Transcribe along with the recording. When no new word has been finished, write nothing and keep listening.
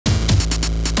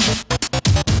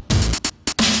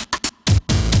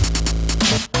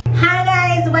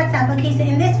up? Okay, so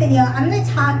in this video, I'm going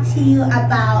to talk to you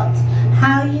about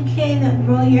how you can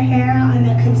grow your hair on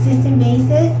a consistent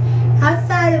basis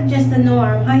outside of just the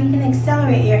norm, how you can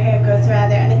accelerate your hair growth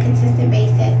rather on a consistent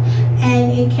basis,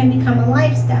 and it can become a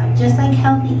lifestyle. Just like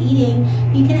healthy eating,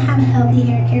 you can have healthy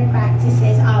hair care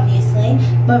practices, obviously,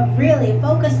 but really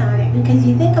focus on it, because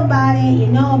you think about it, you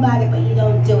know about it, but you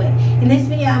don't do it. In this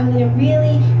video, I'm going to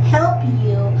really help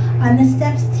you on the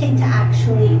steps to take to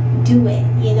actually do it.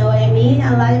 You know what I mean?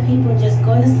 A lot of people just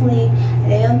go to sleep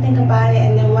and they don't think about it,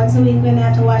 and then once a week when they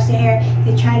have to wash their hair,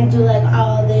 they try to do like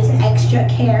all this extra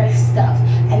care stuff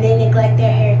and they neglect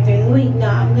their hair through the week. No,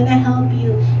 I'm going to help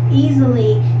you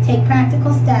easily take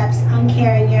practical steps on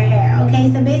caring your hair.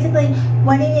 Okay, so basically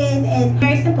what it is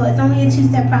very simple. It's only a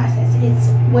two-step process. It's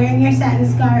wearing your satin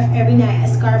scarf every night,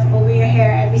 a scarf over your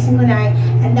hair every single night,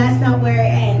 and that's not where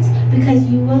it ends, because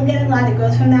you will get a lot of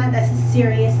growth from that. That's a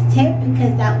serious tip,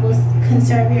 because that will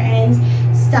conserve your ends,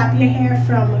 stop your hair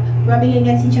from rubbing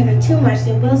against each other too much.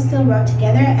 They will still rub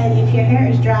together, and if your hair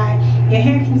is dry, your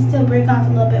hair can still break off a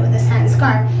little bit with a satin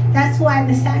scarf. That's why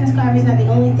the satin scarf is not the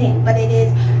only thing, but it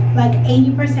is like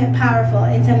 80% powerful.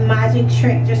 It's a magic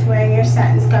trick, just wearing your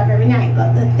satin scarf every night.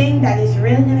 But the thing that is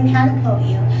really going to catapult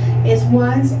you is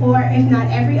once, or if not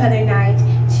every other night,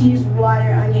 to use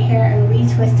water on your hair and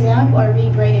retwist it up or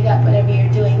re-braid it up, whatever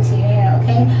you're doing to your hair,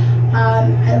 okay?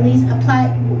 At least apply.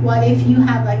 What if you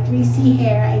have like 3C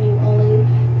hair and you only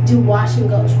do wash and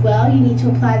goes? Well, you need to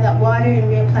apply that water and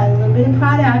reapply a little bit of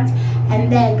product, and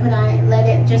then put on it, let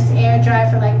it just air dry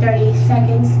for like 30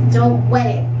 seconds. Don't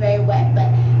wet it very wet,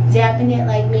 but dampen it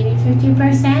like maybe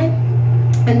 50%,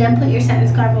 and then put your satin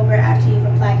scarf over after you've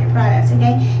applied your products,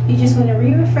 okay? You just want to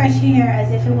re-refresh your hair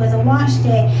as if it was a wash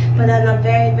day, but on a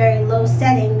very, very low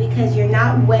setting, because you're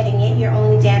not wetting it, you're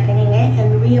only dampening it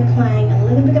and reapplying a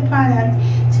little bit of product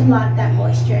to lock that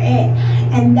moisture in.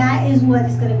 And that is what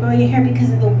is going to grow your hair, because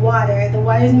of the water. The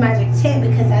water is a magic tip,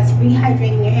 because that's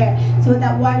rehydrating your hair. So what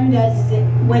that water does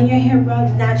is, when your hair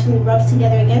naturally rubs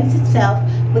together against itself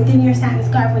within your satin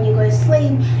scarf when you go to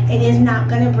sleep, it is not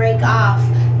going to break off,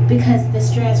 because the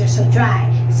strands are so dry.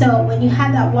 So when you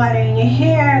have that water in your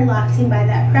hair locked in by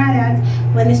that product,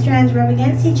 when the strands rub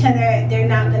against each other, they're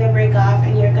not going to break off,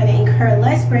 and you're going to incur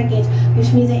less breakage,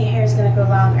 which means that your hair is going to grow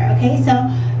longer. Okay, so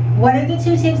what are the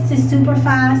 2 tips to super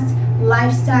fast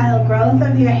lifestyle growth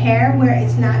of your hair, where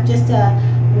it's not just a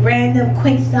random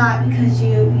quick thought because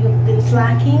you've been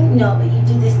slacking? No, but you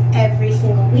do this every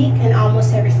single week and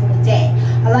almost every single day.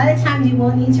 A lot of times you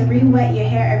won't need to re-wet your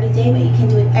hair every day, but you can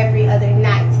do it every other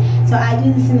night. So I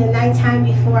do this in the nighttime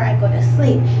before I go to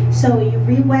sleep. So you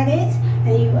re-wet it,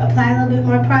 and you apply a little bit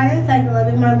more product, like a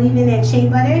little bit more leave-in and shea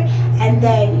butter, and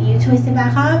then you twist it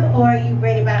back up or you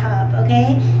braid it back up,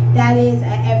 okay? That is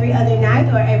every other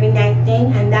night or every night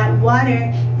thing, and that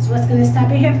water is what's going to stop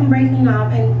your hair from breaking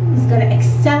off and is going to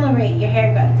accelerate your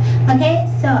hair growth.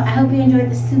 Okay, so I hope you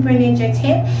enjoyed the Super Ninja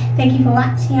tip. Thank you for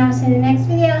watching. I'll see you in the next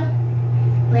video.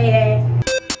 Later.